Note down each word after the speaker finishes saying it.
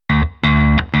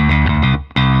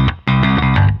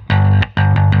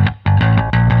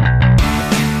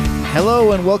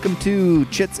Hello and welcome to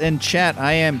Chits and Chat.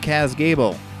 I am Kaz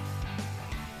Gable.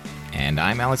 And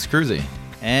I'm Alex Cruzy.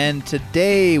 And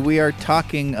today we are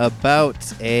talking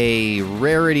about a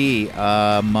rarity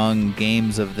among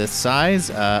games of this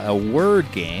size, a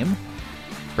word game.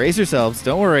 Brace yourselves.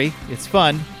 Don't worry. It's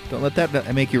fun. Don't let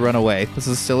that make you run away. This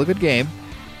is still a good game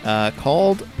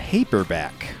called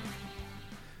Paperback.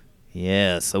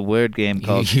 Yes, a word game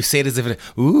called... You say it as if it...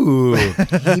 Ooh,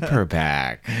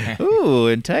 Paperback. Ooh,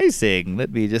 enticing.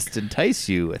 Let me just entice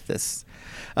you with this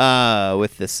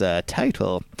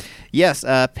title. Yes,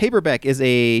 Paperback is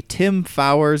a Tim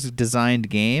Fowers designed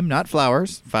game. Not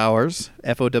Flowers, Fowers,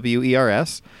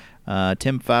 F-O-W-E-R-S.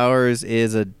 Tim Fowers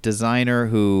is a designer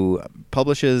who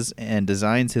publishes and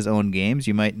designs his own games.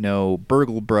 You might know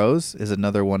Burgle Bros is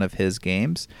another one of his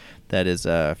games that is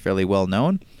fairly well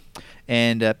known.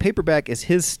 And Paperback is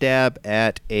his stab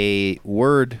at a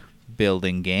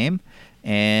word-building game,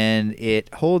 and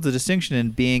it holds a distinction in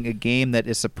being a game that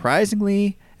is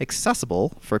surprisingly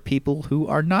accessible for people who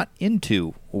are not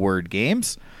into word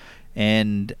games.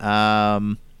 And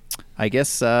I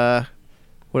guess,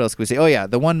 what else can we say? Oh, yeah,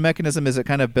 the one mechanism is it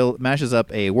kind of mashes up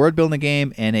a word-building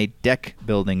game and a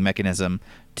deck-building mechanism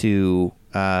to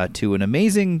an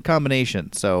amazing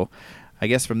combination. So... I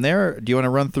guess from there, do you want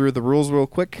to run through the rules real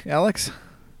quick, Alex?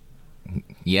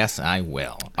 Yes, I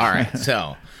will. All right.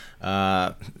 So,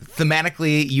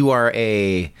 thematically, you are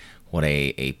a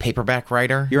paperback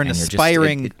writer. You're an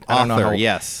aspiring author.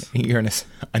 Yes, you're an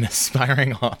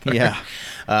aspiring author. Yeah,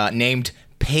 named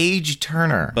Paige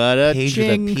Turner. But Paige with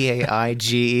a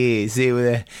P-A-I-G-E. See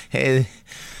with a.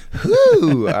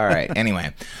 Whoo! All right.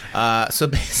 Anyway, so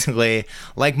basically,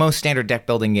 like most standard deck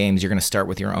building games, you're going to start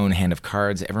with your own hand of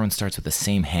cards. Everyone starts with the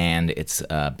same hand. It's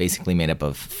basically made up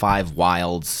of 5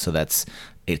 wilds, so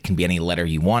it can be any letter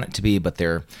you want it to be, but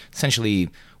they're essentially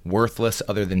worthless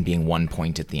other than being 1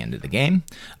 point at the end of the game.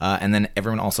 And then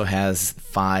everyone also has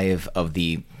 5 of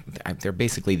they're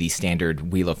basically the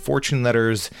standard Wheel of Fortune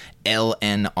letters, L,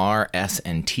 N, R, S,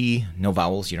 and T. No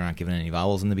vowels. You're not given any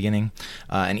vowels in the beginning.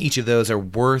 And each of those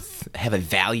have a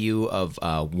value of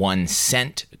 1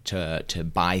 cent to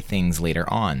buy things later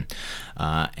on.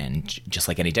 And just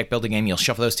like any deck building game, you'll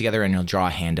shuffle those together and you'll draw a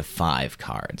hand of 5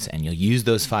 cards. And you'll use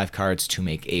those 5 cards to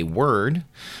make a word.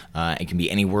 It can be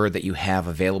any word that you have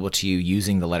available to you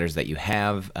using the letters that you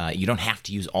have. You don't have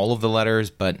to use all of the letters,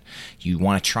 but you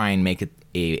want to try and make it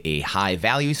a high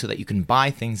value so that you can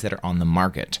buy things that are on the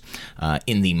market.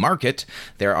 In the market,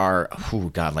 there are,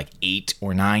 like 8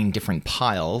 or 9 different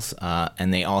piles,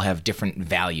 and they all have different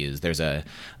values. There's a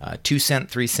 2 cent,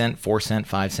 3 cent, 4 cent,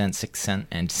 5 cent, 6 cent,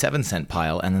 and 7 cent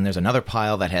pile, and then there's another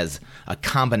pile that has a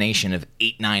combination of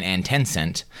 8, 9, and 10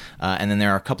 cent, and then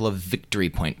there are a couple of victory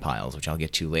point piles, which I'll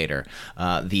get to later.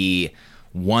 The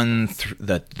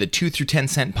 2 through 10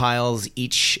 cent piles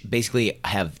each basically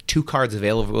have 2 cards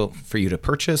available for you to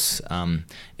purchase.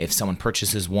 If someone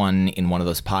purchases one in one of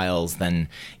those piles, then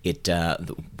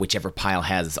whichever pile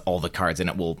has all the cards in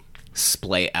it will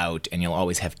splay out, and you'll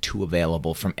always have 2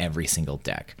 available from every single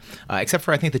deck. Except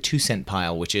for, I think, the 2 cent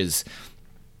pile, which is...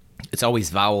 It's always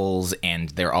vowels, and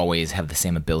they always have the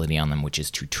same ability on them, which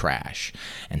is to trash.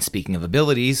 And speaking of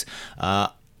abilities...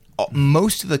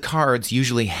 most of the cards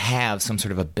usually have some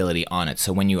sort of ability on it.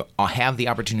 So when you have the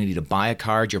opportunity to buy a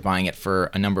card, you're buying it for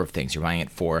a number of things. You're buying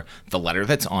it for the letter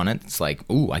that's on it. It's like,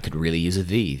 ooh, I could really use a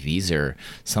V. V's are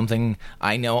something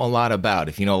I know a lot about.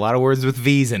 If you know a lot of words with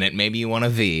V's in it, maybe you want a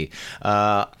V.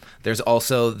 There's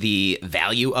also the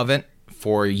value of it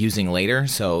for using later.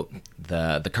 So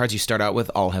the cards you start out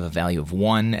with all have a value of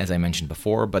 1, as I mentioned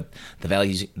before, but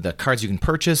the cards you can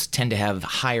purchase tend to have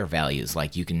higher values.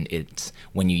 Like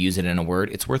when you use it in a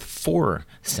word, it's worth 4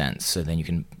 cents. So then you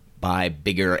can buy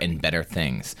bigger and better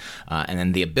things. And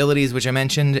then the abilities, which I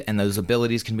mentioned, and those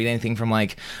abilities can be anything from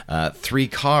 3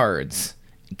 cards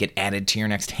get added to your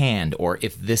next hand, or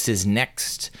if this is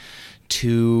next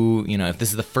to, if this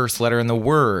is the first letter in the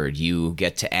word, you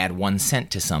get to add 1 cent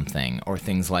to something, or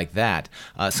things like that.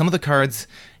 Some of the cards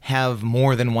have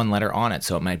more than 1 letter on it,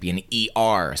 so it might be an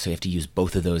ER, so you have to use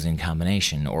both of those in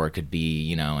combination, or it could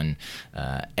be, an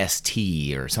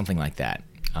ST or something like that.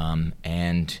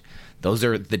 And those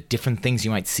are the different things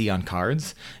you might see on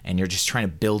cards, and you're just trying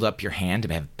to build up your hand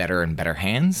to have better and better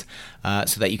hands,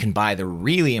 so that you can buy the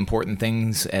really important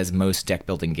things, as most deck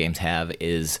building games have,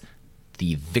 is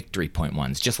the victory point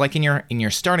ones. Just like in your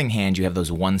starting hand, you have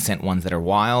those 1 cent ones that are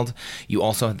wild.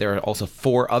 There are also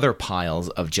 4 other piles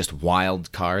of just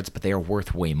wild cards, but they are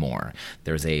worth way more.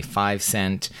 There's a 5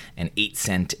 cent, an 8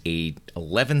 cent, a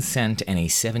 11 cent, and a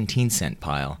 17 cent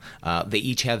pile. They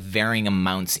each have varying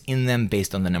amounts in them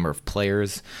based on the number of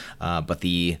players, but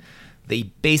the They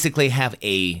basically have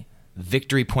a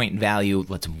victory point value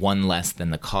that's one less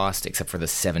than the cost, except for the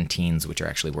 17s, which are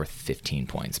actually worth 15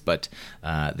 points. But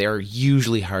they're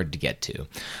usually hard to get to.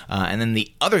 And then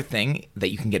the other thing that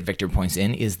you can get victory points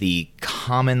in is the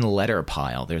common letter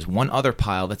pile. There's one other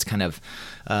pile that's kind of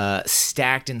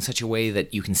stacked in such a way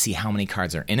that you can see how many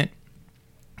cards are in it.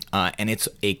 And it's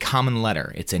a common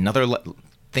letter. It's another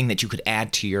thing that you could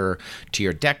add to your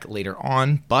deck later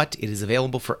on, but it is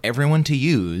available for everyone to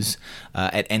use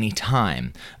at any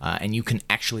time. And you can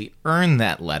actually earn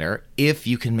that letter if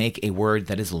you can make a word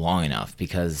that is long enough,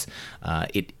 because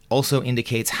it also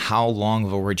indicates how long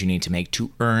of a word you need to make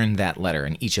to earn that letter,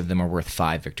 and each of them are worth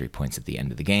 5 victory points at the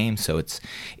end of the game. So it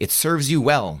serves you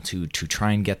well to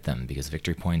try and get them, because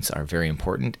victory points are very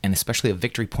important, and especially a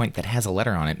victory point that has a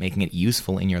letter on it, making it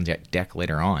useful in your deck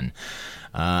later on.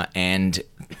 And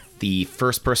the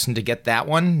first person to get that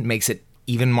one makes it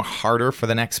even harder for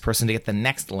the next person to get the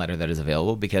next letter that is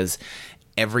available, because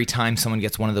every time someone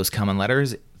gets one of those common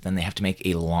letters, then they have to make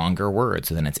a longer word.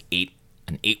 So then it's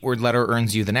an 8-word letter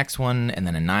earns you the next one, and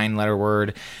then a 9-letter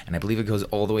word, and I believe it goes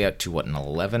all the way up to, an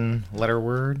 11-letter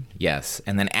word? Yes.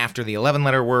 And then after the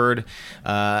 11-letter word,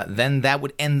 then that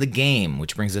would end the game,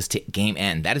 which brings us to game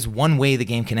end. That is one way the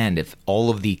game can end, if all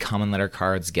of the common letter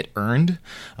cards get earned.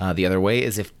 The other way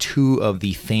is if 2 of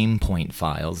the fame point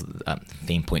piles, the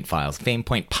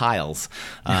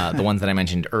ones that I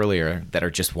mentioned earlier that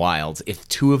are just wilds, if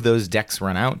 2 of those decks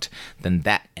run out, then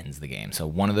that ends the game. So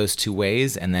one of those 2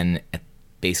 ways, and then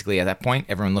basically, at that point,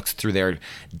 everyone looks through their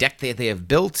deck that they have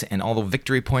built and all the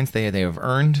victory points they have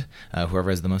earned.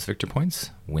 Whoever has the most victory points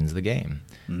wins the game.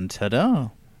 Ta-da.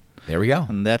 There we go.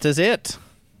 And that is it.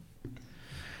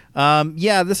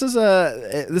 This is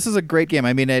a great game.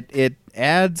 I mean, it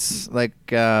adds, we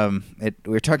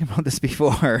were talking about this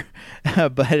before,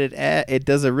 but it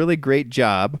does a really great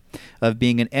job of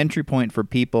being an entry point for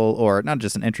people, or not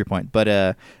just an entry point, but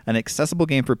an accessible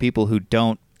game for people who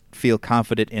don't feel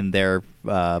confident in their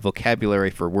vocabulary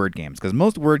for word games, because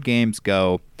most word games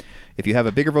go, if you have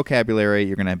a bigger vocabulary,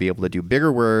 you're going to be able to do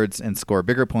bigger words and score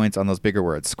bigger points on those bigger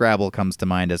words. Scrabble comes to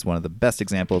mind as one of the best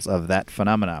examples of that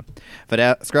phenomena.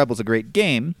 But Scrabble's a great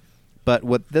game, but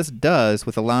what this does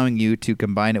with allowing you to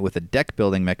combine it with a deck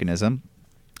building mechanism,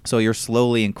 so you're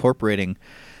slowly incorporating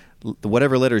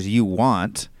whatever letters you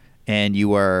want, and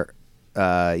you are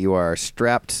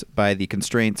strapped by the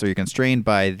constraints, or you're constrained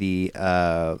by the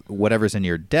whatever's in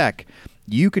your deck,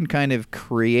 you can kind of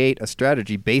create a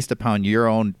strategy based upon your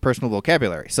own personal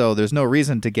vocabulary. So there's no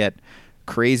reason to get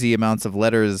crazy amounts of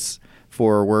letters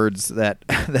for words that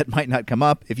might not come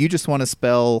up. If you just want to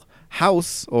spell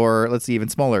house, or let's see, even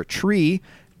smaller, tree,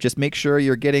 just make sure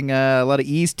you're getting a lot of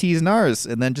E's, T's, and R's,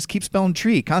 and then just keep spelling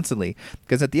tree constantly.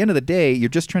 Because at the end of the day, you're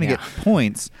just trying to get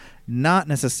points, not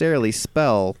necessarily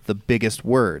spell the biggest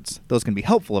words. Those can be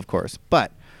helpful, of course,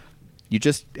 but you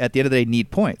just, at the end of the day,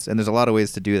 need points, and there's a lot of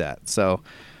ways to do that. So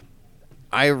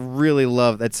I really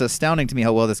love, it's astounding to me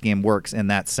how well this game works in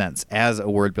that sense as a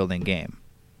word-building game.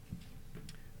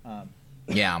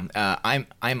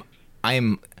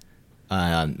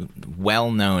 I'm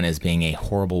well known as being a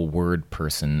horrible word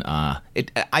person.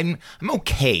 I'm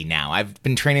okay now. I've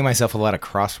been training myself a lot of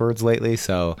crosswords lately,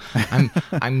 so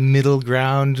I'm middle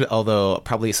ground. Although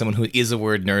probably someone who is a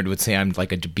word nerd would say I'm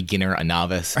like a beginner, a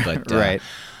novice. But right.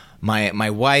 My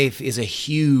wife is a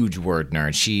huge word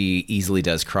nerd. She easily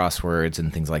does crosswords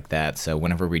and things like that. So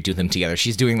whenever we do them together,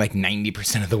 she's doing like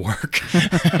 90% of the work.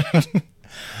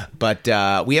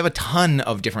 But we have a ton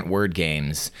of different word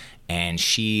games, and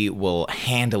she will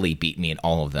handily beat me in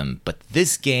all of them. But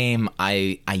this game,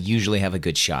 I usually have a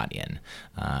good shot in.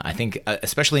 I think,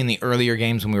 especially in the earlier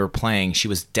games when we were playing, she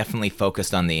was definitely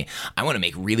focused on I want to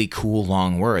make really cool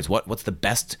long words. What's the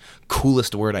best,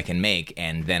 coolest word I can make?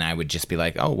 And then I would just be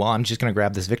like, oh, well, I'm just going to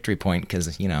grab this victory point because,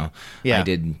 I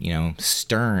did,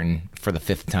 stern for the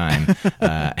 5th time.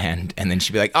 And then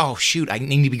she'd be like, oh, shoot, I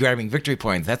need to be grabbing victory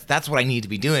points. That's what I need to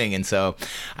be doing. And so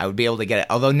I would be able to get it.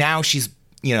 Although now she's,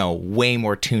 way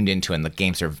more tuned into it, and the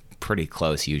games are pretty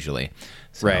close usually.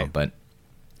 So, right. But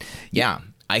yeah,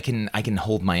 I can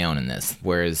hold my own in this.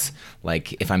 Whereas,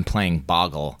 like, if I'm playing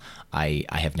Boggle, I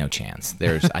have no chance.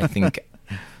 I think,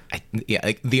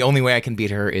 the only way I can beat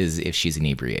her is if she's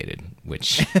inebriated,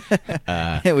 which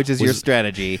is your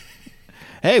strategy.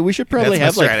 Hey, we should probably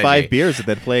have like 5 beers and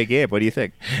then play a game. What do you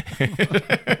think?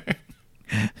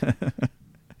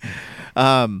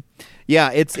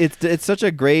 It's such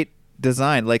a great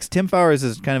design. Like, Tim Fowers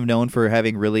is kind of known for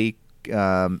having really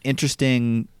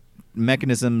interesting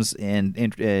mechanisms and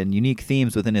unique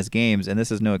themes within his games, and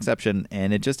this is no exception.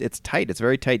 And it's tight. It's a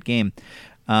very tight game.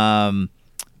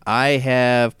 I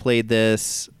have played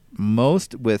this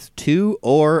most with 2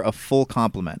 or a full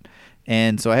complement.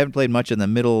 And so I haven't played much in the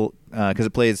middle because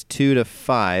it plays 2 to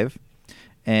 5.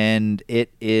 And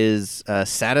it is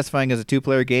satisfying as a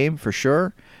 2-player game for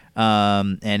sure.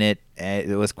 And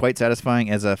it was quite satisfying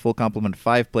as a full complement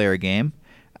 5-player game.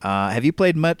 Have you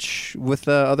played much with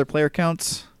other player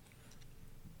counts?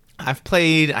 I've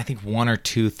played, I think, 1 or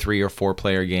 2, 3 or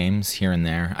 4-player games here and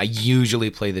there. I usually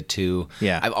play the 2.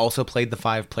 Yeah. I've also played the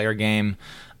 5-player game.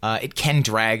 It can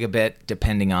drag a bit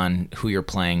depending on who you're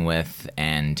playing with,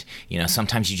 and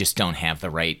sometimes you just don't have the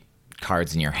right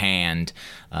cards in your hand,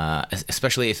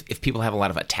 especially if people have a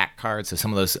lot of attack cards. So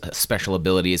some of those special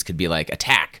abilities could be like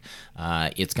attack.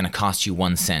 It's going to cost you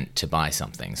 1 cent to buy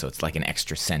something, so it's like an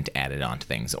extra cent added onto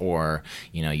things. Or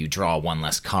you draw 1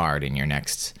 less card in your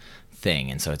next thing,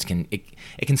 and so it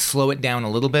can slow it down a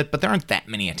little bit, but there aren't that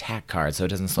many attack cards, so it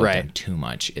doesn't slow it down too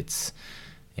much.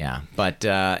 But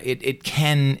it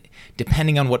can,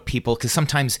 depending on what people, because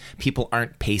sometimes people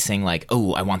aren't pacing like,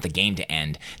 oh, I want the game to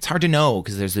end. It's hard to know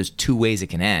because there's 2 ways it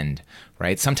can end,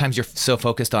 right? Sometimes you're so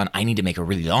focused on, I need to make a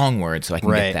really long word so I can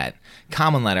get that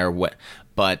common letter.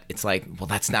 But it's like, well,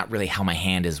 that's not really how my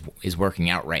hand is working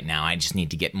out right now. I just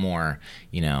need to get more,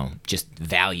 just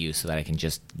value so that I can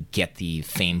just get the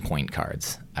fame point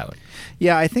cards out.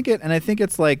 Yeah, I think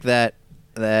it's like that.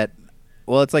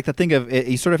 Well, it's like the thing of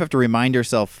you sort of have to remind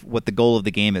yourself what the goal of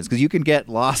the game is, because you can get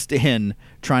lost in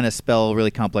trying to spell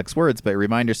really complex words, but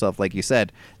remind yourself, like you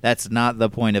said, that's not the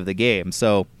point of the game.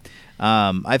 So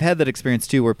I've had that experience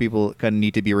too, where people kind of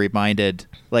need to be reminded,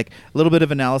 like a little bit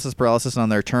of analysis paralysis on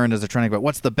their turn as they're trying to go,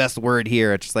 what's the best word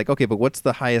here? It's just like, okay, but what's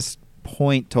the highest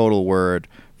point total word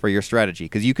for your strategy?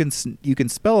 Because you can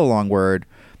spell a long word,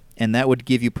 and that would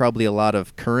give you probably a lot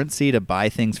of currency to buy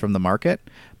things from the market,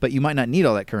 but you might not need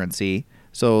all that currency.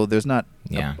 So there's not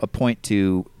a point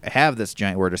to have this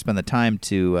giant word or spend the time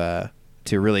to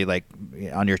really, like,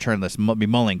 on your turn list, be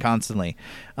mulling constantly.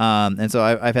 And so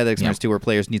I've had that experience too, where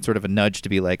players need sort of a nudge to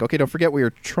be like, okay, don't forget what you're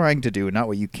trying to do, not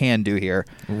what you can do here.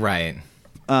 Right.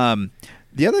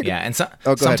 The other and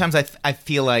sometimes I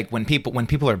feel like when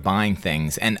people are buying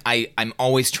things, and I'm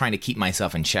always trying to keep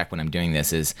myself in check when I'm doing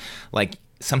this, is like,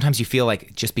 sometimes you feel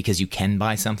like just because you can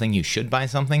buy something, you should buy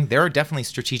something. There are definitely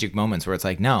strategic moments where it's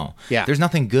like, no, there's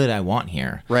nothing good I want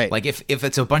here. Right. Like if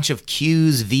it's a bunch of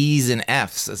Q's, V's, and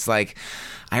F's, it's like,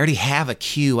 I already have a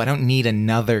Q. I don't need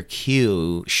another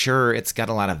Q. Sure, it's got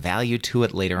a lot of value to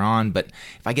it later on, but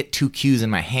if I get 2 Q's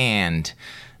in my hand,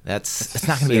 it's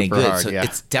not going to be any good. Hard,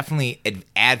 it's definitely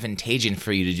advantageous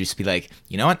for you to just be like,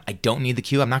 you know what? I don't need the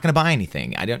Q. I'm not going to buy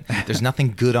anything. There's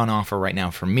nothing good on offer right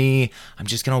now for me. I'm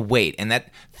just going to wait. And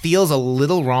that feels a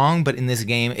little wrong, but in this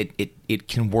game, it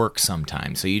can work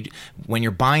sometimes. So when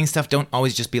you're buying stuff, don't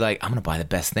always just be like, I'm going to buy the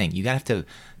best thing. You got to have to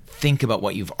think about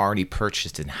what you've already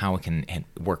purchased and how it can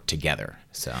work together.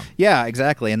 So yeah,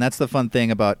 exactly. And that's the fun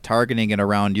thing about targeting it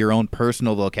around your own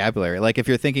personal vocabulary. Like if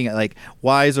you're thinking like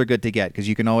Y's are good to get, because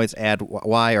you can always add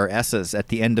Y or S's at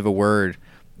the end of a word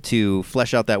to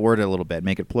flesh out that word a little bit,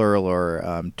 make it plural,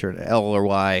 or turn L or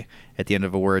Y at the end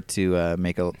of a word to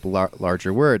make a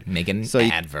larger word. Make an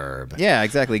adverb. Yeah,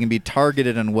 exactly. It can be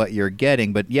targeted on what you're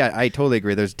getting. But yeah, I totally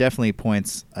agree. There's definitely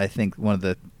points. I think one of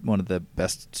the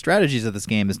best strategies of this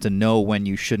game is to know when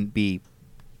you shouldn't be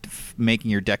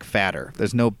making your deck fatter.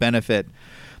 There's no benefit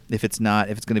if it's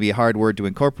going to be a hard word to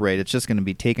incorporate. It's just going to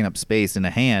be taking up space in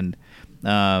a hand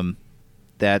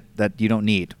that you don't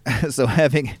need. So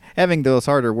having those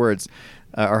harder words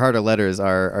or harder letters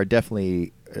are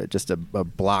definitely just a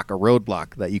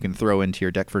roadblock that you can throw into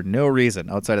your deck for no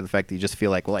reason outside of the fact that you just feel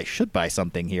like, well, I should buy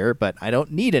something here, but I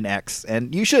don't need an X,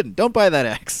 and you shouldn't. Don't buy that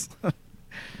X.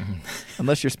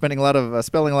 Unless you're spelling a lot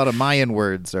of Mayan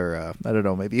words, or I don't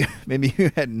know, maybe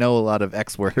you know a lot of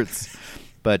X words.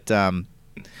 But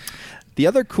the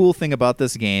other cool thing about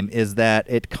this game is that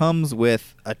it comes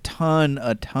with a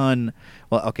ton.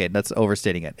 Well, okay, that's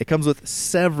overstating it. It comes with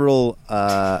several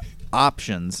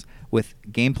options, with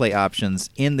gameplay options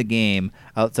in the game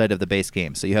outside of the base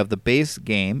game. So you have the base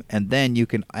game, and then you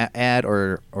can add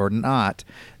or not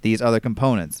these other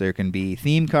components. There can be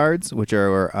theme cards, which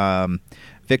are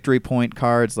victory point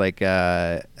cards, like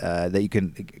that you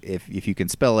can, if you can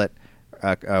spell it,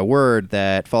 a word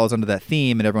that falls under that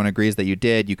theme and everyone agrees that you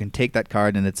did, you can take that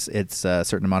card and it's a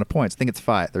certain amount of points. I think it's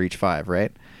 5. They're each 5,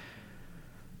 right?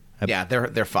 Yeah,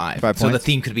 they're 5. 5 so the points?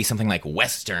 theme could be something like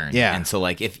Western. Yeah. And so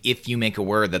like if you make a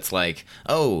word that's like,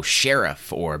 oh,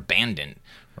 sheriff or bandit,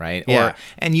 right? Yeah.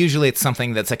 And usually it's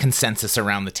something that's a consensus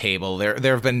around the table.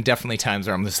 There have been definitely times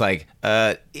where I'm just like,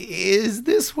 is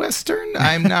this Western?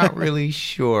 I'm not really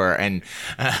sure. And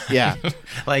Yeah.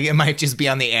 like it might just be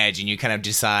on the edge, and you kind of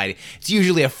decide. It's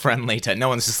usually a friendly no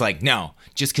one's just like, no,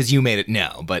 just because you made it,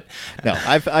 no. But no,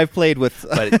 I've played with.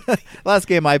 Last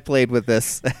game I played with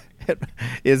this.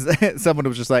 Is someone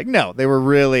was just like, no, they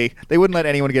wouldn't let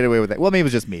anyone get away with it. Well, maybe it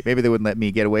was just me. Maybe they wouldn't let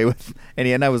me get away with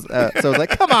any, and I was so I was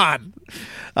like, come on.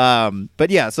 But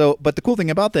the cool thing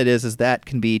about that is that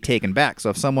can be taken back. So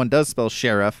if someone does spell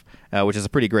sheriff, which is a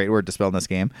pretty great word to spell in this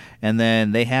game, and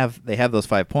then they have those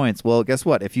 5 points. Well, guess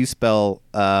what? If you spell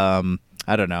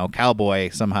I don't know,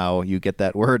 cowboy, somehow you get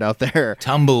that word out there.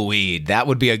 Tumbleweed, that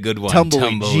would be a good one.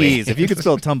 Tumbleweed. Jeez, if you could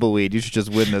spell tumbleweed, you should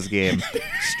just win this game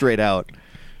straight out.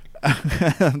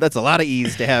 That's a lot of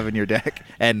E's to have in your deck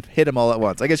and hit them all at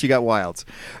once. I guess you got wilds,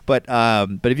 but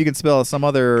if you can spell some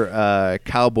other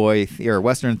cowboy or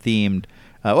Western themed,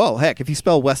 well, heck, if you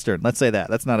spell Western, let's say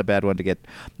that's not a bad one to get.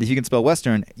 If you can spell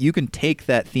Western, you can take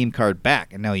that theme card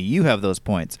back, and now you have those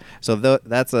points. So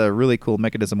that's a really cool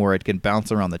mechanism where it can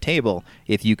bounce around the table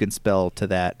if you can spell to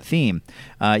that theme.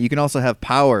 You can also have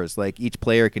powers, like each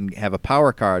player can have a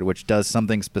power card which does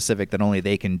something specific that only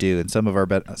they can do, and some are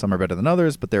better than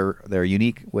others, but they're a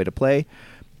unique way to play.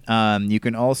 You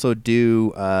can also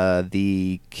do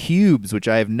the cubes, which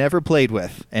I have never played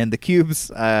with. And the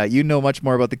cubes, you know much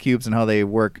more about the cubes and how they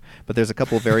work, but there's a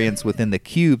couple of variants within the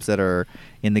cubes that are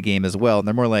in the game as well. And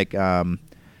they're more like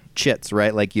chits,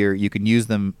 right? Like you can use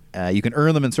them, you can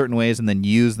earn them in certain ways and then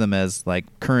use them as like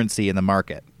currency in the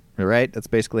market. Right? That's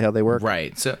basically how they work.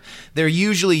 Right. So they're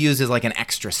usually used as like an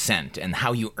extra cent, and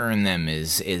how you earn them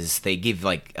is they give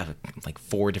like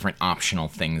 4 different optional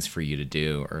things for you to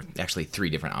do, or actually 3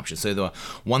 different options. So the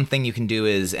one thing you can do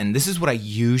is, and this is what I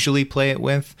usually play it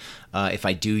with, if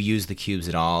I do use the cubes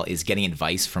at all, is getting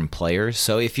advice from players.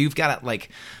 So if you've got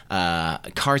like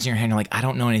cards in your hand, you're like, I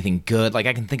don't know anything good. Like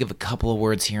I can think of a couple of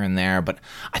words here and there, but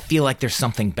I feel like there's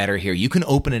something better here. You can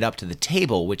open it up to the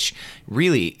table, which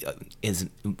really is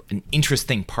an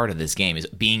interesting part of this game, is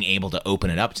being able to open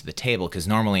it up to the table, because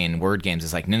normally in word games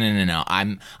it's like, no,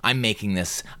 I'm making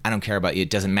this, I don't care about you, it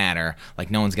doesn't matter, like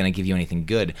no one's going to give you anything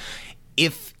good.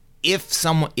 If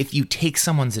you take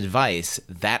someone's advice,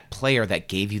 that player that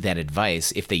gave you that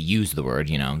advice, if they use the word,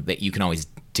 that you can always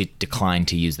decline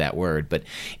to use that word, but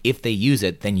if they use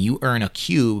it, then you earn a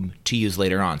cube to use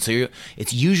later on. So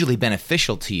it's usually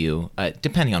beneficial to you,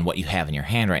 depending on what you have in your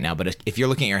hand right now. But if you're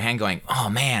looking at your hand going, oh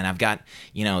man, I've got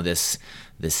this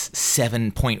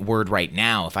 7-point word right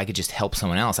now, if I could just help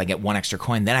someone else, I get 1 extra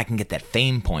coin, then I can get that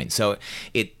fame point. So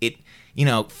it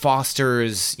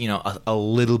fosters, a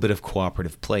little bit of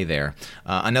cooperative play there.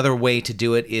 Another way to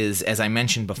do it is, as I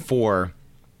mentioned before,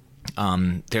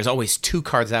 there's always 2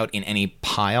 cards out in any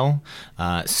pile.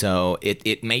 So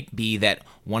it might be that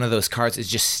one of those cards is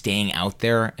just staying out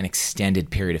there an extended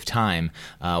period of time.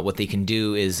 What they can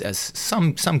do is, as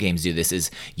some games do this, is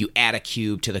you add a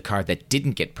cube to the card that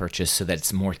didn't get purchased, so that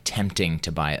it's more tempting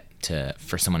to buy it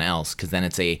for someone else, because then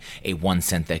it's a 1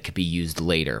 cent that could be used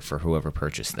later for whoever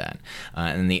purchased that.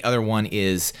 And the other one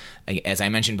is, as I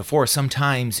mentioned before,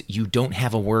 sometimes you don't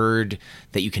have a word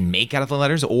that you can make out of the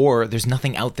letters, or there's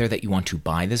nothing out there that you want to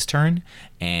buy this turn,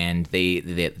 and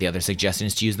the other suggestion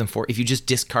is to use them for, if you just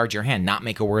discard your hand, not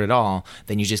make a word at all,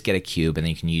 then you just get a cube, and then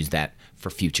you can use that for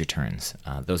future turns.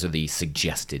 Those are the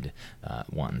suggested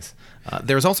ones.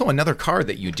 There's also another card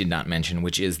that you did not mention,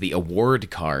 which is the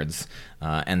award cards,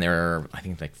 and there are, I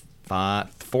think, like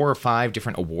 4 or 5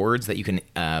 different awards that you can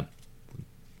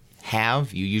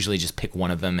have. You usually just pick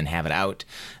one of them and have it out,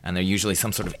 and they're usually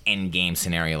some sort of end game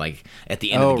scenario, like at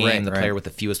the end of the game, the player with the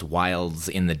fewest wilds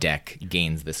in the deck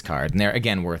gains this card, and they're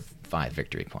again worth 5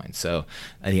 victory points. So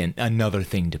again, another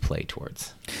thing to play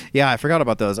towards. Yeah, I forgot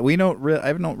about those. I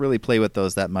don't really play with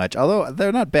those that much, although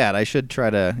they're not bad. I should try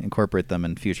to incorporate them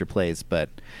in future plays, but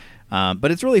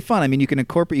it's really fun. I mean, you can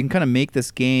kind of make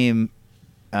this game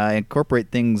incorporate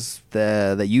things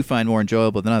that you find more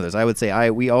enjoyable than others. I would say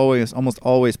we almost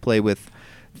always play with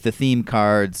the theme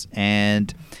cards,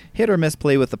 and hit or miss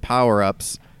play with the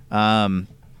power-ups.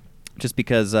 Just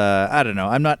because, I don't know,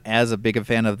 I'm not as a big a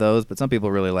fan of those, but some people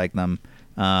really like them.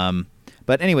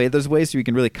 But anyway, there's ways you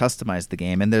can really customize the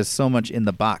game, and there's so much in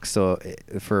the box. So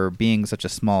for being such a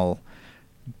small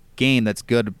game that's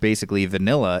good, basically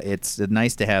vanilla, it's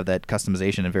nice to have that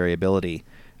customization and variability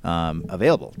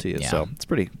available to you. Yeah. So it's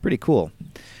pretty cool.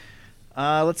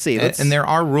 Let's see. And there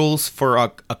are rules for a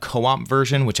co-op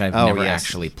version, which I've never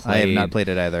actually played. I have not played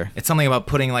it either. It's something about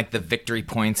putting like the victory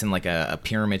points in like a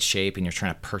pyramid shape, and you're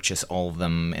trying to purchase all of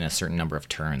them in a certain number of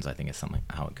turns. I think is something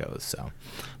how it goes. So,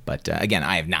 but again,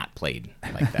 I have not played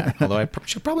like that. Although I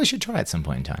probably should try at some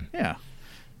point in time. Yeah,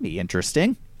 be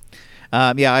interesting.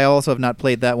 I also have not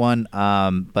played that one.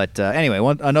 But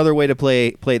anyway, another way to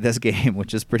play this game,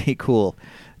 which is pretty cool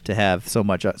to have so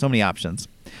many options.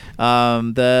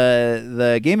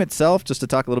 The game itself, just to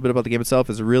talk a little bit about the game itself,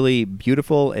 is really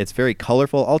beautiful. It's very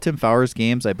colorful. All Tim Fowers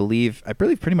games, I believe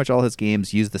pretty much all his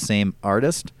games use the same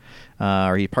artist,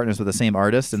 or he partners with the same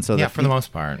artist, and so for the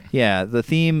most part. Yeah, the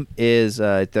theme is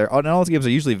all his games are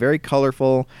usually very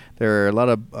colorful. There are a lot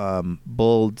of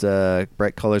bold,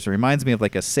 bright colors. It reminds me of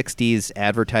like a '60s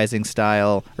advertising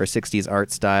style or '60s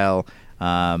art style.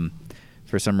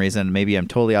 For some reason, maybe I'm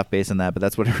totally off base on that, but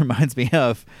that's what it reminds me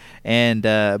of. And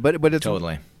but it's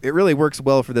totally, it really works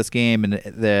well for this game. And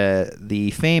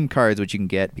the fame cards, which you can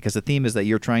get, because the theme is that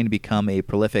you're trying to become a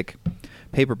prolific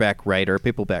paperback writer,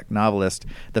 paperback novelist.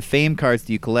 The fame cards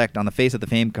that you collect, on the face of the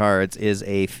fame cards is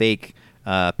a fake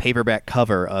paperback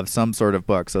cover of some sort of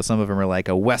book. So some of them are like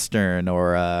a Western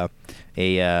or a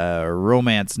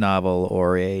romance novel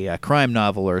or a crime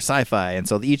novel or sci-fi. And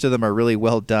so each of them are really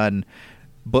well done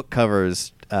book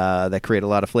covers that create a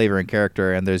lot of flavor and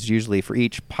character, and there's usually for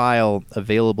each pile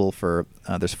available for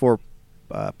there's 4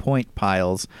 point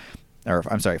piles, or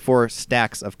I'm sorry, 4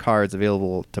 stacks of cards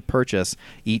available to purchase.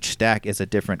 Each stack is a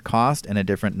different cost and a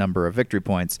different number of victory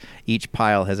points. Each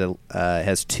pile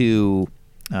has 2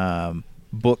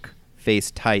 book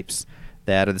face types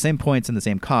that are the same points and the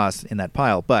same cost in that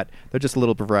pile, but they're just a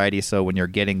little variety. So when you're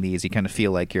getting these, you kind of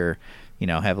feel like you're,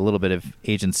 have a little bit of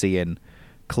agency in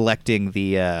collecting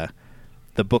the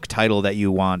book title that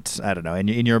you want. I don't know,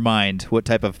 in your mind, what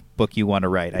type of book you want to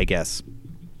write, I guess.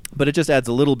 But it just adds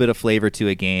a little bit of flavor to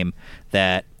a game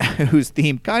that whose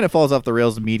theme kind of falls off the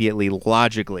rails immediately,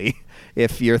 logically,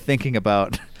 if you're thinking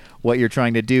about what you're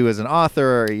trying to do as an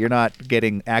author, or you're not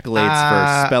getting accolades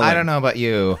for spelling. I don't know about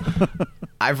you.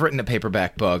 I've written a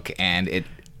paperback book, and it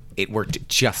worked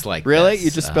just like really? this.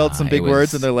 You just spelled some big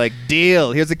words, and they're like,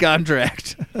 deal, here's a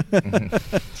contract.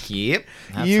 Yep,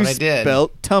 that's you what I did.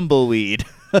 spelled tumbleweed.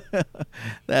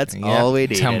 That's all we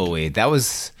needed. Tumbleweed. That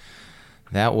was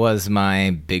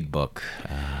my big book.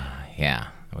 It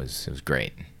was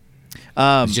great.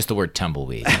 It's just the word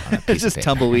tumbleweed on a piece it's just of paper.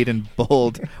 Tumbleweed in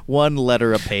bold, 1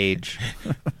 letter a page.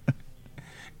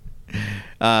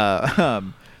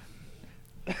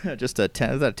 Just a 10.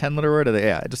 Is that a 10-letter word?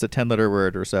 Yeah, just a 10-letter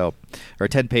word or so, or a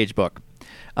 10-page book.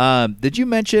 Did you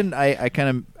mention?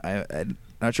 I'm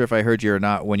not sure if I heard you or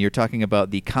not when you're talking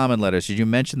about the common letters. Did you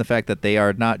mention the fact that they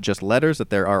are not just letters; that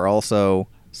there are also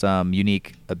some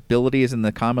unique abilities in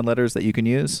the common letters that you can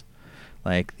use,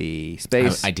 like the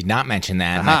space? I did not mention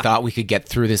that, and I thought we could get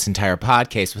through this entire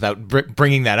podcast without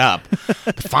bringing that up.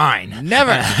 Fine,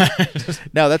 never.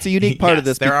 No, that's a unique part of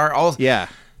this. There are also yeah.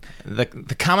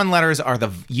 The common letters are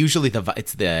usually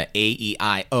it's the A, E,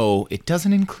 I, O. It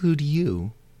doesn't include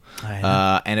U.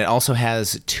 And it also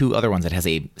has 2 other ones. It has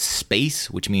a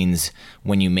space, which means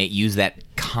when you use that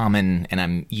common, and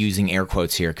I'm using air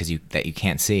quotes here because you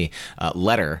can't see,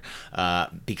 letter,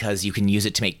 because you can use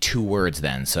it to make 2 words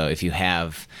then. So if you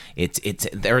have,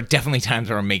 there are definitely times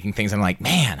where I'm making things, I'm like,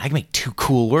 man, I can make 2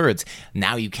 cool words.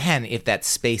 Now you can if that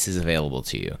space is available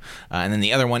to you. And then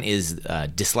the other one is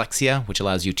dyslexia, which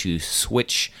allows you to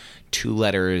switch 2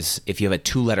 letters if you have a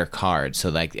 2-letter card. So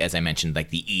like, as I mentioned, like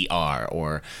the ER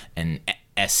or an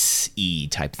SE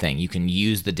type thing, you can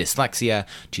use the dyslexia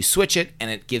to switch it, and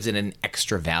it gives it an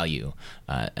extra value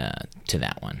to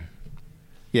that one.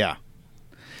 Yeah.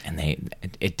 And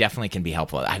it definitely can be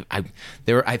helpful. I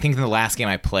think in the last game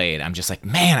I played, I'm just like,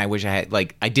 man, I wish I had,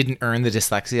 like, I didn't earn the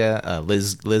dyslexia.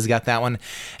 Liz got that one,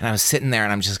 and I was sitting there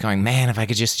and I'm just going, man, if I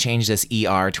could just change this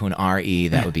ER to an RE,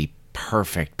 that would be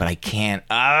perfect, but I can't.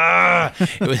 Yeah,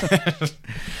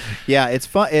 it's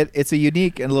fun. It's a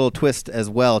unique and little twist as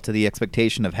well to the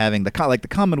expectation of having the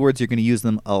common words. You're going to use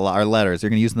them a lot, or letters. You're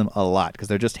going to use them a lot because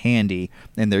they're just handy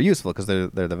and they're useful because they're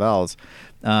the vowels,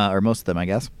 or most of them, I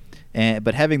guess.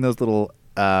 But having those little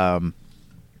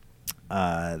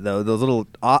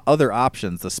other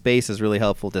options, the space is really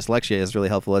helpful. Dyslexia is really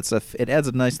helpful. It adds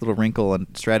a nice little wrinkle and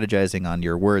strategizing on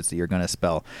your words that you're going to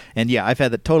spell. And yeah, I've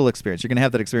had the total experience. You're going to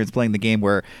have that experience playing the game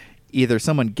where either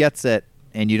someone gets it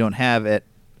and you don't have it,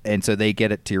 and so they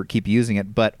get it to keep using it,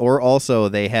 or also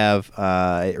they have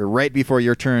right before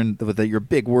your turn with your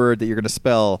big word that you're going to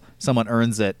spell, someone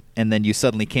earns it, and then you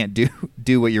suddenly can't do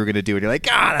what you were going to do, and you're like,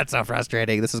 that's so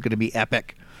frustrating. This is going to be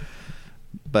epic.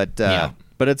 But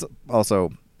it's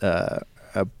also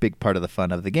a big part of the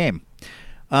fun of the game.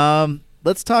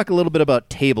 Let's talk a little bit about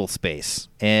table space,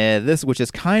 and which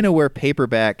is kind of where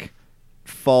Paperback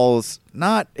falls.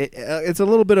 It's a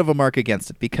little bit of a mark against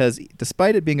it, because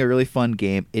despite it being a really fun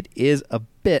game, it is a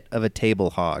bit of a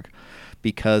table hog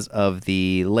because of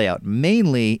the layout.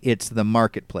 Mainly, it's the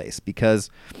marketplace, because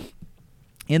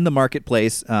in the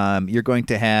marketplace, you're going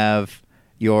to have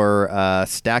your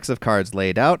stacks of cards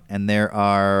laid out, and there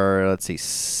are,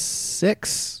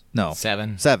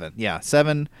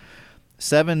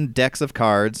 seven decks of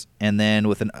cards, and then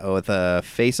with a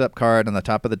face-up card on the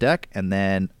top of the deck, and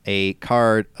then a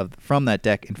card from that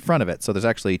deck in front of it. So there's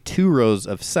actually 2 rows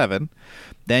of 7.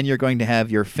 Then you're going to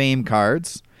have your fame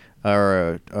cards,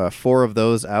 or 4 of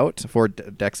those out, 4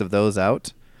 decks of those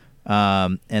out.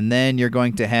 And then you're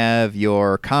going to have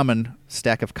your common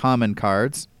stack of common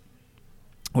cards,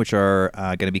 which are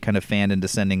going to be kind of fanned in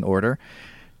descending order,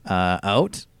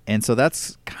 out. And so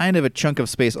that's kind of a chunk of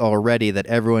space already that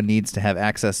everyone needs to have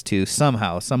access to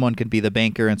somehow. Someone could be the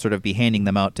banker and sort of be handing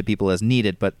them out to people as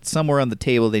needed, but somewhere on the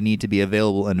table they need to be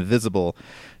available and visible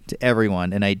to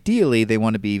everyone. And ideally, they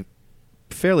want to be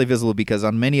fairly visible, because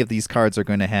on many of these cards are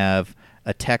going to have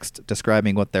a text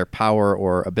describing what their power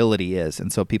or ability is.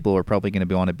 And so people are probably going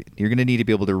to you're going to need to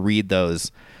be able to read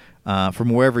those from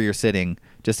wherever you're sitting,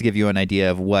 just to give you an idea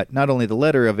of what not only the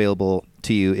letter available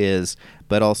to you is,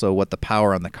 but also what the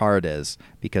power on the card is,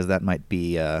 because that might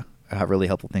be a really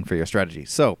helpful thing for your strategy.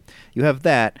 So you have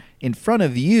that. In front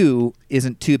of you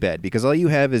isn't too bad, because all you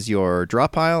have is your draw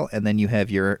pile, and then you have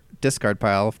your discard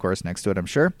pile, of course, next to it, I'm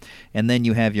sure, and then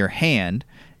you have your hand,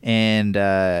 and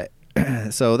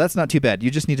so that's not too bad.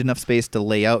 You just need enough space to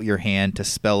lay out your hand to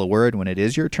spell a word when it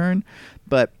is your turn,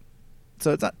 but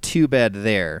so it's not too bad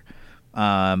there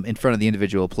in front of the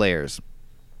individual players.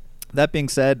 That being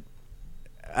said,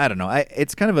 I don't know.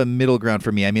 It's kind of a middle ground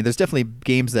for me. I mean, there's definitely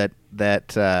games that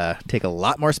take a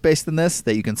lot more space than this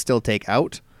that you can still take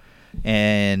out,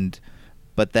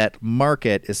 but that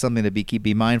market is something to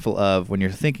be mindful of when you're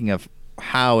thinking of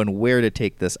how and where to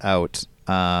take this out.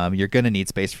 You're going to need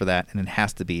space for that, and it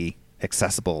has to be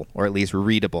accessible, or at least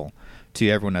readable to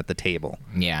everyone at the table.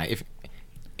 Yeah,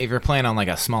 if you're playing on like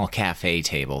a small cafe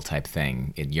table type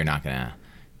thing, you're not gonna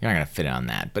fit it on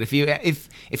that. But if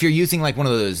you're using like one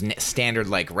of those standard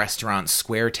like restaurant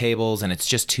square tables and it's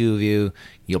just 2 of you,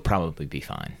 you'll probably be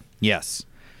fine. Yes.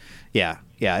 Yeah.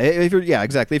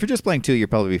 Exactly. If you're just playing 2, you'll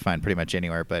probably be fine pretty much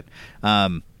anywhere. But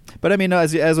I mean,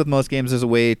 as with most games, there's a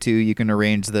way you can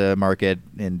arrange the market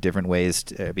in different ways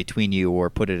between you, or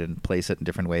put it and place it in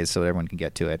different ways so everyone can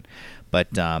get to it.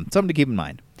 But something to keep in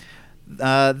mind.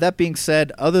 That being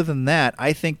said, other than that,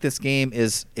 I think this game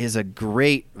is a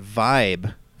great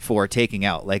vibe for taking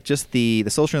out. Like, just the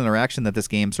social interaction that this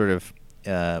game sort of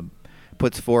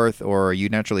puts forth, or you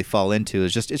naturally fall into,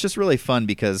 it's just really fun,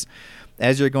 because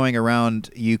as you're going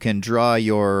around, you can draw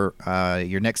your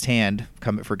next hand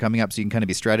coming up, so you can kind of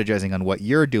be strategizing on what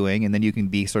you're doing, and then you can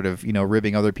be sort of,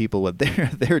 ribbing other people what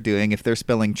they're doing. If they're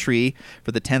spelling tree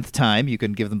for the 10th time, you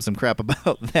can give them some crap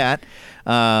about that,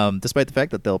 despite the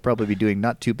fact that they'll probably be doing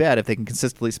not too bad if they can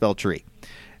consistently spell tree.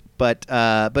 But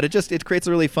it creates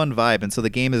a really fun vibe, and so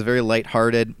the game is very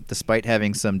lighthearted, despite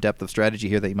having some depth of strategy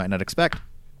here that you might not expect,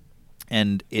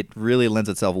 and it really lends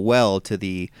itself well to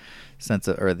the sense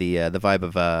of, or the vibe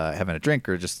of having a drink,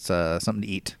 or just something to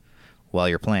eat while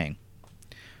you're playing.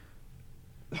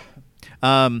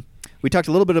 We talked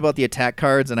a little bit about the attack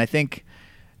cards, and I think,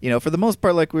 for the most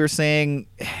part, like we were saying,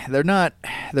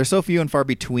 they're so few and far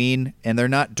between, and they're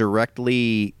not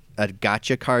directly a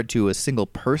gotcha card to a single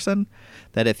person,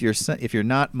 that if you're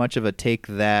not much of a take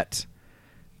that,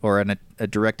 or a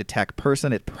direct attack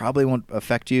person, it probably won't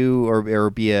affect you or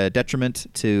be a detriment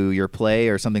to your play,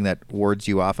 or something that wards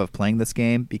you off of playing this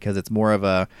game, because it's more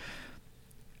of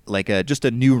just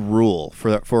a new rule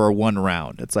for a one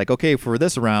round. It's like, okay, for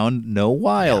this round, no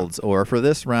wilds, or for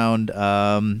this round,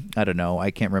 I don't know, I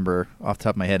can't remember off the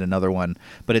top of my head another one,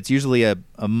 but it's usually a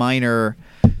minor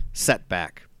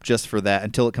setback just for that,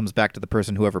 until it comes back to the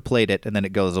person whoever played it, and then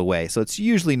it goes away. So it's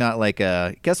usually not like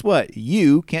a, guess what,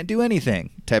 you can't do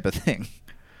anything type of thing.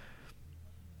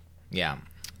 Yeah.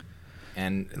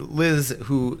 And Liz,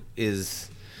 who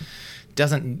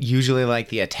doesn't usually like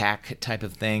the attack type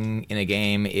of thing in a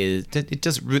game,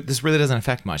 this really doesn't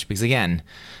affect much, because again,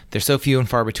 they're so few and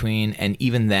far between, and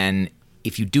even then,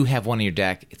 if you do have one in your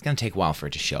deck, it's going to take a while for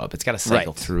it to show up. It's got to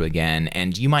cycle Right. through again,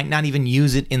 and you might not even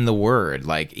use it in the word.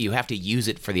 Like, you have to use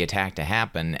it for the attack to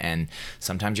happen, and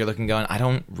sometimes you're looking going, I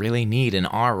don't really need an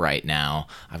R right now.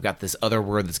 I've got this other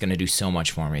word that's going to do so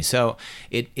much for me. So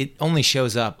it only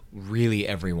shows up really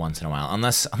every once in a while,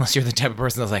 unless you're the type of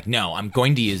person that's like, no, I'm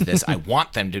going to use this. I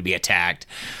want them to be attacked,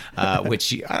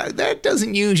 which that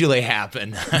doesn't usually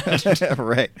happen.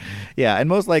 Right. Yeah, and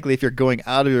most likely if you're going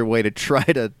out of your way to try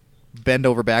to bend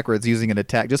over backwards using an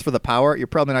attack just for the power, you're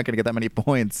probably not going to get that many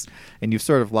points, and you've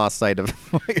sort of lost sight of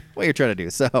what you're trying to do.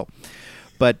 So,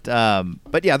 but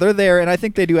yeah, they're there, and I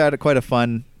think they do add quite a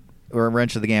fun or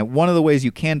wrench to the game. One of the ways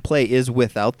you can play is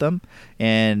without them,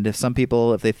 and if some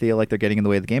people, if they feel like they're getting in the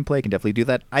way of the gameplay, can definitely do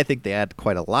that. I think they add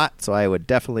quite a lot, so I would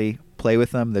definitely play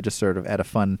with them. They just sort of add a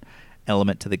fun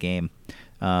element to the game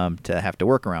to have to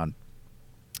work around.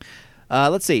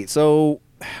 Let's see. So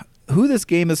who this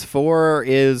game is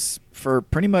for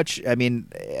pretty much, I mean,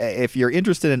 if you're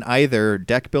interested in either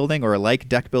deck building or like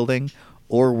deck building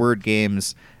or word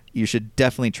games, you should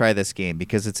definitely try this game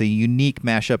because it's a unique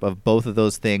mashup of both of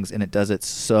those things, and it does it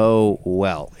so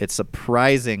well. It's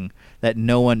surprising that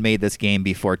no one made this game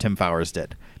before Tim Fowers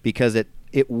did, because it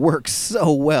works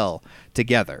so well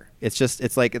together.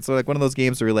 It's like one of those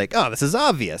games where you're like, oh, this is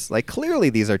obvious. Like, clearly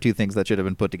these are two things that should have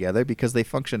been put together because they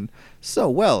function so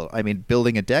well. I mean,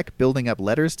 building a deck, building up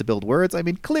letters to build words, I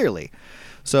mean, clearly.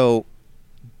 So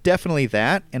definitely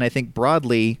that, and I think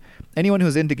broadly, anyone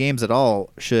who's into games at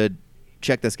all should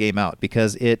check this game out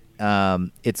because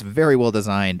it's very well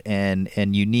designed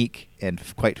and unique and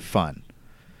quite fun.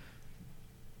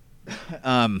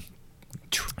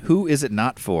 Who is it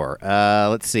not for?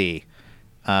 Let's see.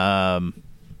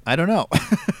 I don't know.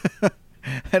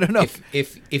 I don't know.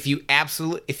 If you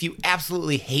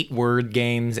absolutely hate word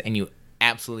games and you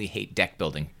absolutely hate deck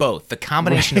building, both, the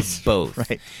combination Right. of both.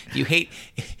 Right.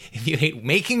 If you hate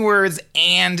making words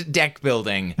and deck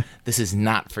building, this is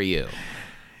not for you.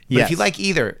 But Yes. if you like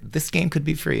either, this game could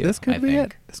be for you. This could I be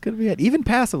think. it. This could be it. Even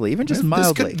passively, even just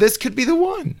mildly. This could be the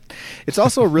one. It's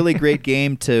also a really great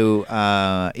game to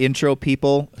intro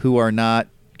people who are not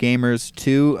gamers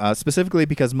to, specifically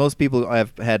because most people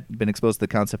have been exposed to the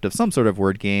concept of some sort of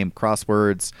word game,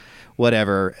 crosswords,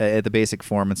 whatever, at the basic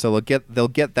form, and so they'll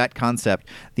get that concept.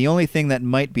 The only thing that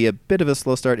might be a bit of a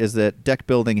slow start is that deck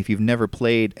building. If you've never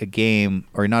played a game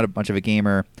or you're not a much of a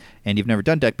gamer and you've never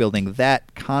done deck building,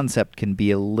 that concept can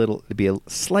be a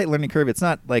slight learning curve. It's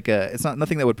not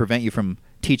nothing that would prevent you from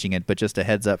teaching it, but just a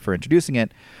heads up for introducing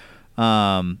it.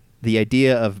 The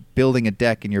idea of building a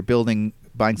deck and you're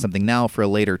buying something now for a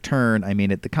later turn, I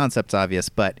mean, the concept's obvious,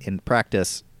 but in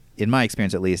practice, in my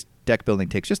experience at least, deck building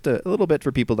takes just a little bit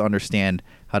for people to understand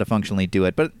how to functionally do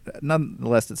it. But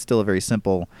nonetheless, it's still very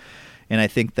simple, and I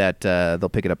think that they'll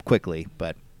pick it up quickly.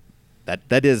 But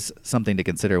that is something to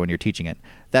consider when you're teaching it.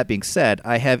 That being said,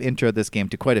 I have introed this game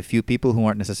to quite a few people who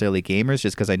aren't necessarily gamers,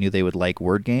 just because I knew they would like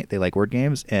word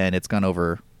games, and it's gone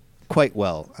over quite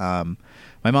well.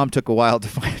 My mom took a while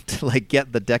to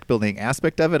get the deck building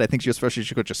aspect of it. I think she was frustrated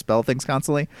she could just spell things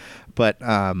constantly, but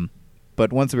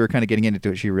once we were kind of getting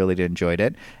into it, she really did enjoyed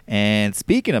it. And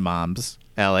speaking of moms,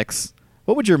 Alex,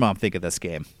 what would your mom think of this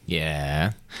game?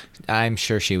 Yeah, I'm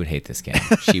sure she would hate this game.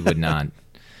 She would not.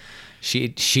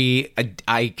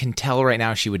 I can tell right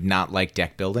now she would not like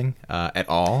deck building at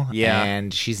all. Yeah,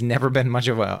 and she's never been much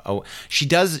of a. She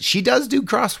does do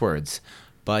crosswords,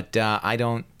 but I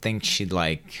don't think she'd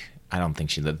like. I don't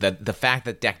think the fact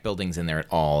that deck building's in there at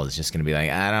all is just going to be like,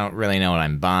 I don't really know what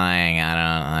I'm buying.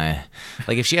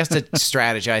 Like if she has to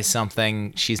strategize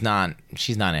something, she's not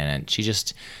in it.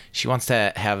 She wants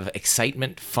to have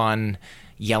excitement, fun,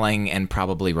 yelling, and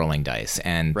probably rolling dice.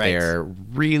 And Right. they're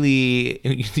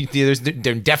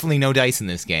definitely no dice in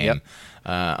this game. Yep.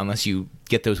 Unless you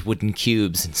get those wooden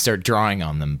cubes and start drawing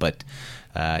on them. But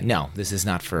no, this is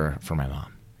not for my mom.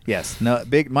 Yes, no,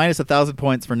 big minus 1,000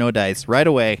 points for no dice right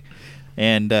away,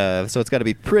 and so it's got to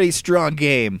be pretty strong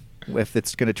game if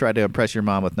it's going to try to impress your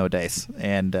mom with no dice.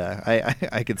 And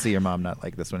I could see your mom not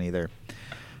like this one either,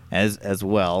 as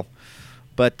well.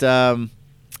 But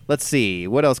let's see,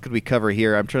 what else could we cover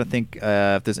here? I'm trying to think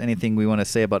if there's anything we want to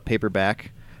say about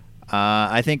Paperback.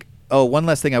 I think. Oh, one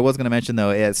last thing I was going to mention,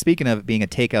 though, speaking of being a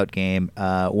takeout game,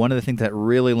 one of the things that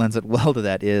really lends it well to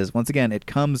that is, once again, it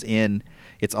comes in,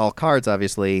 it's all cards,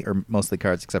 obviously, or mostly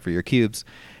cards except for your cubes,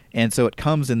 and so it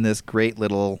comes in this great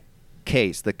little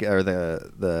case.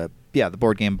 The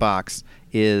board game box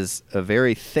is a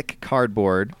very thick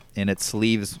cardboard, and it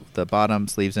sleeves, the bottom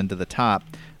sleeves into the top,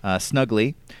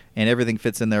 snugly, and everything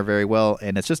fits in there very well,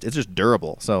 and it's just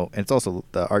durable. So it's also,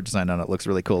 the art design on it looks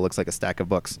really cool. It looks like a stack of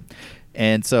books.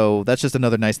 And so that's just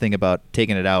another nice thing about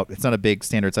taking it out. It's not a big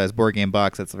standard size board game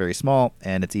box. It's very small,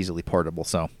 and it's easily portable.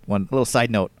 So one little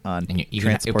side note on and you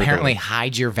can apparently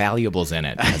hide your valuables in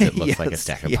it, as it looks like a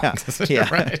stack of boxes. Yeah.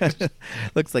 Right.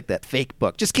 Looks like that fake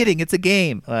book. Just kidding. It's a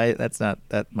game. That's not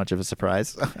that much of a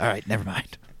surprise. All right, never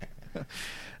mind.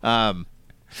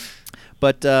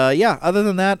 But other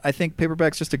than that, I think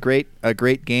Paperback's just a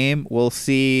great game. We'll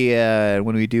see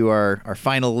when we do our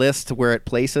final list where it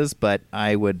places, but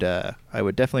I would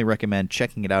definitely recommend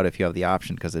checking it out if you have the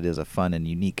option, because it is a fun and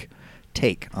unique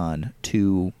take on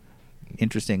two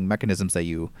interesting mechanisms that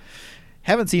you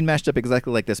haven't seen mashed up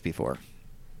exactly like this before.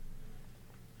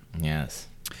 Yes.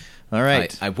 All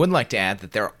right. I would like to add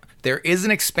that there is an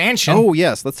expansion. Oh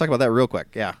yes, let's talk about that real quick.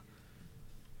 Yeah.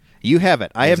 You have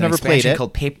it. I have never played it.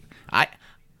 Called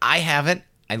I haven't.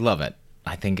 I love it.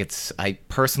 I think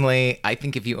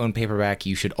if you own Paperback,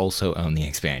 you should also own the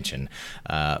expansion,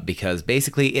 because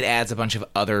basically it adds a bunch of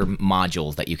other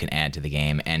modules that you can add to the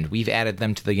game, and we've added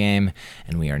them to the game,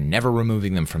 and we are never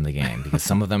removing them from the game, because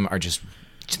some of them are just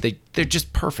they're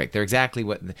just perfect. They're exactly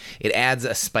what it adds,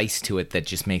 a spice to it that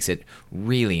just makes it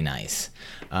really nice.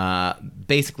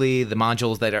 Basically, the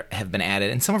modules that have been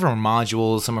added, and some of them are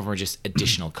modules, some of them are just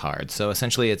additional cards. So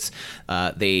essentially, it's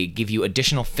they give you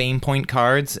additional fame point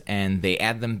cards, and they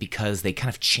add them because they kind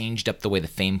of changed up the way the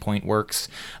fame point works.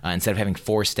 Instead of having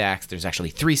 4 stacks, there's actually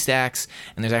 3 stacks,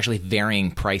 and there's actually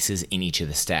varying prices in each of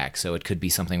the stacks. So it could be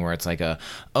something where it's like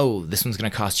this one's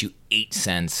going to cost you 8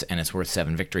 cents and it's worth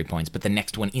 7 victory points, but the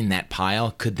next one in that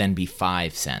pile could then be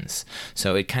 5 cents.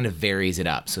 So it kind of varies it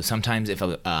up. So sometimes if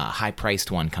a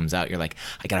high-priced one comes out, you're like,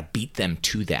 I gotta beat them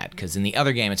to that, because in the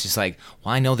other game it's just like,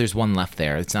 well, I know there's one left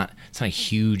there. It's not a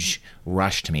huge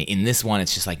rush to me. In this one,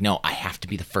 it's just like, no, I have to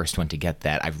be the first one to get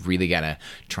that. I've really got to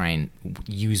try and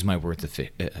use my words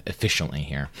efficiently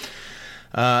here.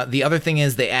 The other thing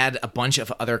is they add a bunch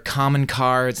of other common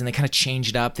cards, and they kind of change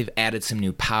it up. They've added some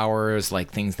new powers,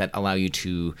 like things that allow you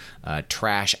to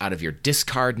trash out of your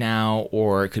discard now,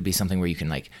 or it could be something where you can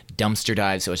like dumpster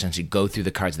dive, so essentially go through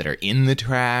the cards that are in the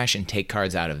trash and take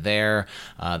cards out of there.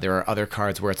 There are other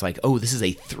cards where it's like, this is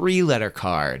a 3-letter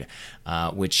card,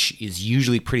 which is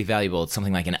usually pretty valuable. It's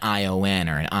something like an ION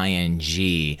or an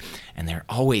ING, and they're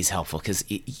always helpful because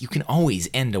you can always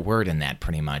end a word in that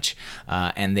pretty much,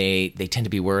 and they tend to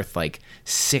be worth like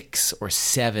 6 or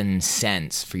 7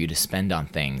 cents for you to spend on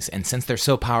things. And since they're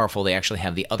so powerful, they actually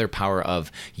have the other power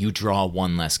of you draw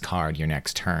 1 less card your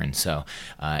next turn. So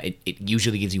it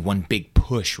usually gives you one big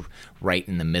push right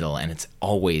in the middle, and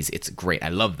it's great. I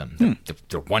love them.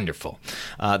 They're wonderful.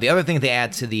 The other thing they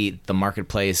add to the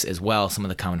marketplace as well, some of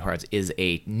the common parts, is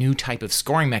a new type of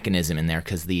scoring mechanism in there,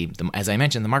 because as I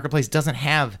mentioned, the marketplace doesn't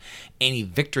have any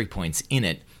victory points in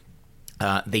it.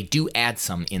 They do add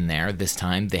some in there this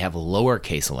time. They have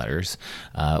lowercase letters,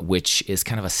 which is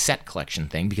kind of a set collection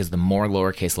thing, because the more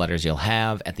lowercase letters you'll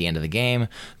have at the end of the game,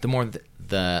 the more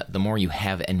the more you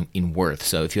have in worth.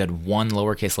 So if you had 1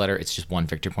 lowercase letter, it's just 1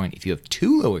 victory point. If you have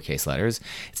 2 lowercase letters,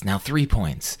 it's now 3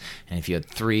 points. And if you had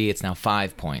 3, it's now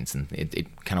 5 points. And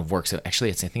it kind of works.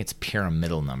 Actually, I think it's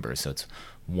pyramidal numbers. So it's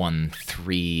 1,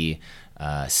 3,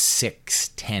 6,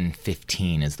 10,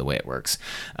 15 is the way it works.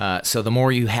 So the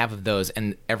more you have of those,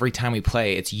 and every time we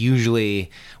play,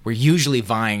 we're usually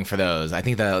vying for those. I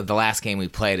think the last game we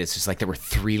played, it's just like there were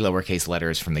 3 lowercase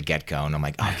letters from the get-go, and I'm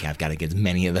like, okay, I've got to get as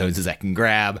many of those as I can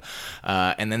grab.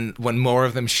 And then when more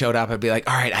of them showed up, I'd be like,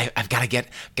 all right, I've got to get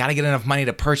enough money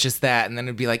to purchase that. And then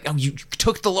it'd be like, oh, you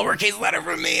took the lowercase letter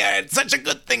from me. I had such a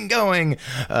good thing going.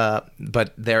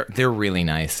 But they're really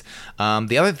nice.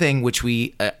 The other thing which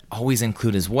we always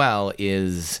include as well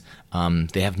is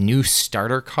they have new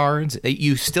starter cards.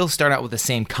 You still start out with the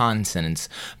same consonants,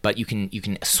 but you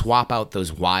can swap out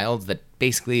those wilds that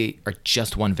basically are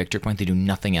just 1 victory point. They do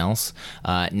nothing else.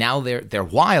 Now they're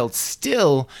wild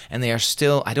still, and they are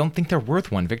still, I don't think they're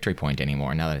worth 1 victory point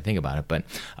anymore now that I think about it, but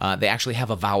they actually have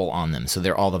a vowel on them. So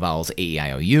they're all the vowels A, E,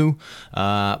 I, O, U,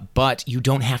 but you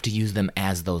don't have to use them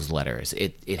as those letters.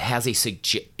 It has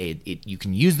you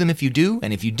can use them if you do,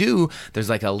 and if you do, there's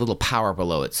like a little power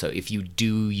below it. So if you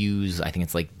do use, I think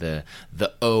it's like the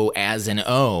O as an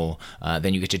O,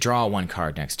 then you get to draw 1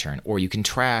 card next turn, or you can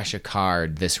trash a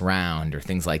card this round and or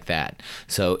things like that.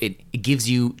 So it gives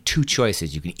you two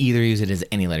choices. You can either use it as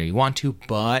any letter you want to,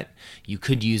 but you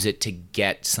could use it to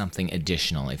get something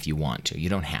additional if you want to. You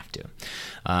don't have to.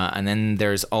 And then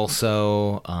there's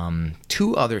also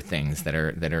two other things that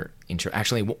are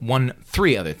actually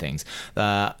three other things.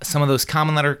 Some of those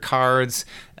common letter cards,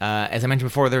 as I mentioned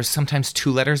before, there's sometimes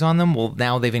two letters on them. Well,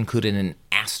 now they've included an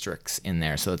asterisk in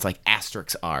there, so it's like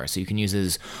asterisk R. So you can use it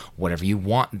as whatever you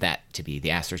want that to be.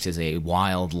 The asterisk is a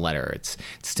wild letter. It's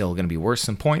still going to be worth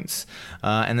some points.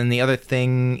 And then the other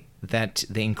thing that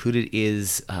they included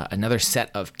is another set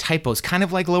of typos, kind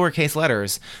of like lowercase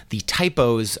letters. The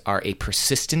typos are a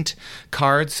persistent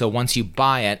card, so once you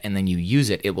buy it and then you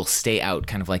use it, it will stay out,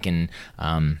 kind of like in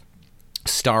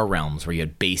Star Realms, where you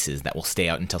had bases that will stay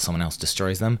out until someone else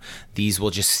destroys them. These will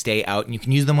just stay out, and you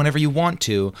can use them whenever you want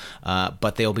to,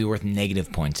 but they'll be worth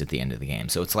negative points at the end of the game.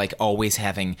 So it's like always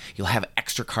you'll have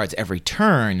extra cards every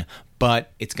turn,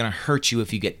 but it's going to hurt you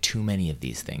if you get too many of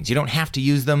these things. You don't have to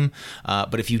use them,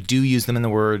 but if you do use them in the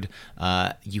word,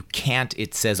 you can't,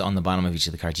 it says on the bottom of each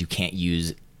of the cards, you can't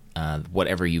use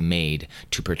whatever you made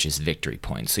to purchase victory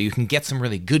points. So you can get some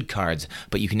really good cards,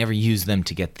 but you can never use them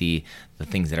to get the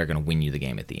things that are going to win you the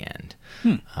game at the end.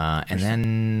 And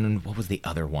then, what was the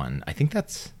other one? I think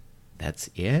that's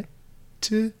it?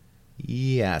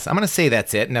 Yes, I'm going to say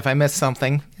that's it, and if I miss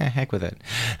something, heck with it.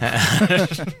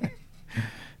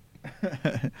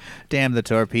 Damn the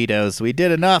torpedoes. We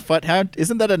did enough.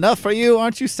 Isn't that enough for you?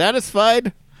 Aren't you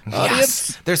satisfied,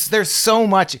 audience? Yes. There's so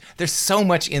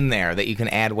much in there that you can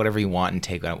add whatever you want and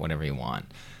take out whatever you want.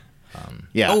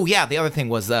 Oh yeah, the other thing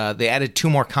was they added two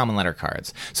more common letter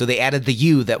cards. So they added the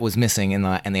U that was missing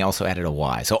and they also added a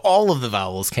Y. So all of the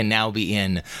vowels can now be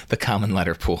in the common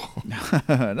letter pool. No,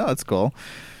 that's cool.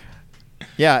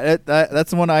 Yeah,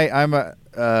 that's the one I'm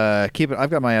keeping. I've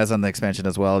got my eyes on the expansion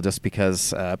as well, just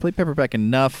because I played Paperback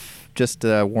enough just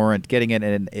to warrant getting it,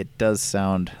 and it does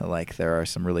sound like there are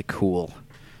some really cool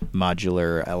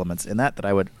modular elements in that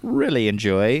I would really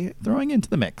enjoy throwing into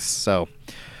the mix. So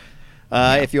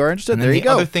if you are interested, there you go.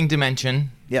 The other thing to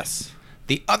mention. Yes.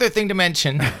 The other thing to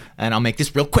mention, and I'll make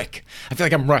this real quick. I feel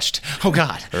like I'm rushed. Oh,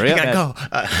 God. Hurry I up, gotta go.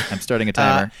 I'm starting a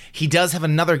timer. He does have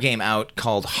another game out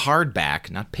called Hardback.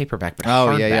 Not Paperback, but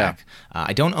Hardback. Yeah.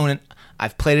 I don't own it.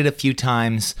 I've played it a few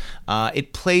times.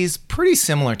 It plays pretty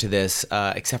similar to this,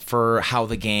 except for how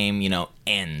the game,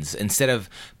 ends. Instead of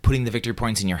putting the victory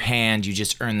points in your hand, you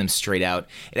just earn them straight out.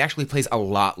 It actually plays a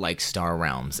lot like Star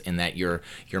Realms in that you're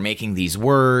making these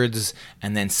words,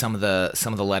 and then some of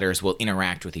the letters will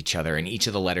interact with each other, and each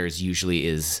of the letters usually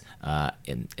is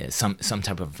some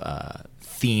type of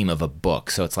theme of a book.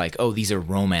 So it's like, oh, these are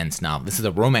romance novel. This is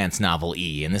a romance novel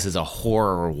E, and this is a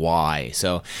horror Y.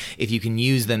 So if you can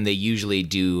use them, they usually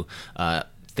do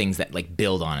things that like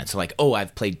build on it. So like, oh,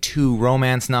 I've played 2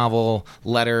 romance novel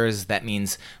letters. That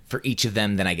means for each of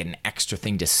them, then I get an extra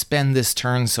thing to spend this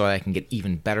turn so I can get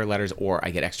even better letters, or I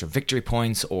get extra victory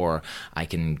points, or I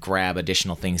can grab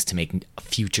additional things to make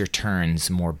future turns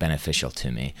more beneficial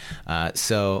to me.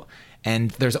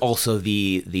 And there's also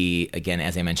the again,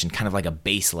 as I mentioned, kind of like a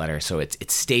base letter. So it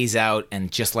stays out,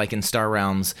 and just like in Star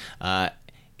Realms,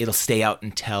 it'll stay out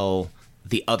until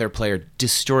the other player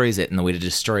destroys it, and the way to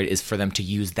destroy it is for them to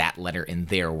use that letter in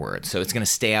their word. So it's going to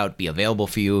stay out, be available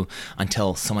for you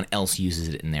until someone else uses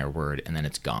it in their word, and then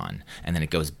it's gone. And then it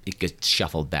gets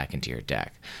shuffled back into your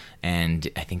deck. And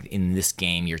I think in this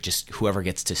game, you're just whoever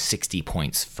gets to 60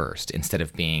 points first, instead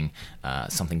of being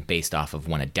something based off of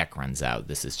when a deck runs out.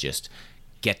 This is just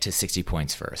get to 60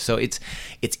 points first. So it's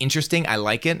interesting. I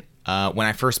like it. When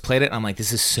I first played it, I'm like,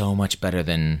 this is so much better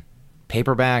than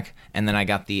Paperback. And then I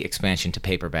got the expansion to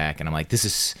Paperback, and I'm like, this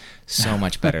is so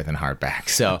much better than Hardback.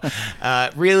 So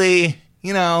really,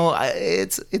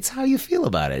 it's how you feel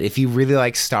about it. If you really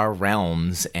like Star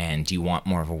Realms and you want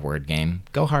more of a word game,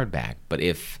 go Hardback. But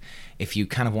if you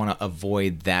kind of want to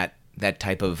avoid that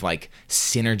type of like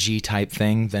synergy type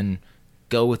thing, then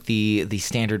go with the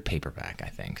standard Paperback, I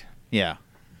think. Yeah.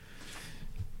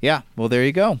 Well, there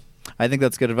you go. I think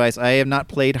that's good advice. I have not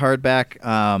played Hardback,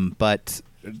 but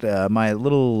my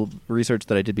little research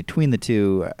that I did between the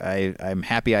two, I'm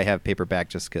happy I have Paperback,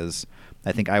 just because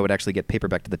I think I would actually get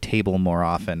Paperback to the table more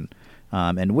often.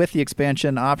 And with the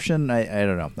expansion option, I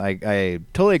don't know. I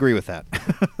totally agree with that.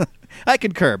 I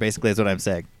concur, basically, is what I'm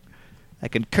saying. I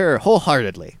concur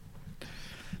wholeheartedly.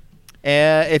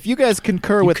 If you guys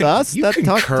concur with us, talk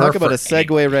about a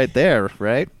segue right there,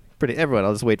 right? Everyone,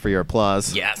 I'll just wait for your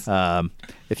applause. Yes.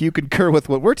 If you concur with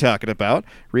what we're talking about,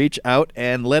 reach out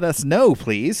and let us know,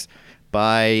 please,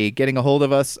 by getting a hold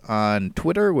of us on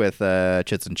Twitter with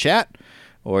Chits and Chat,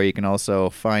 or you can also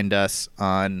find us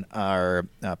on our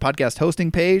podcast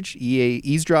hosting page,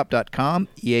 easdrop.com,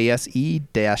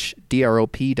 ease-drop.com.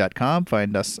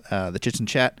 Find us the Chits and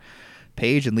Chat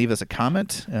page and leave us a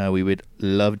comment. We would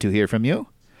love to hear from you.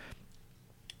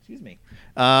 Excuse me.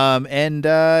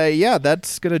 Yeah,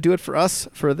 that's going to do it for us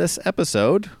for this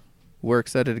episode. We're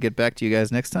excited to get back to you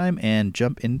guys next time and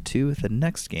jump into the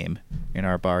next game in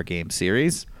our bar game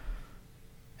series.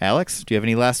 Alex, do you have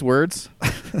any last words?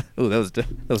 Oh, that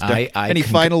was any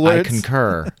final words? I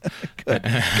concur.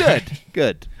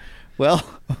 Good. Well,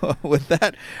 with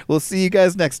that, we'll see you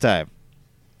guys next time.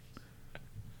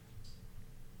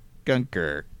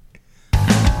 Gunker.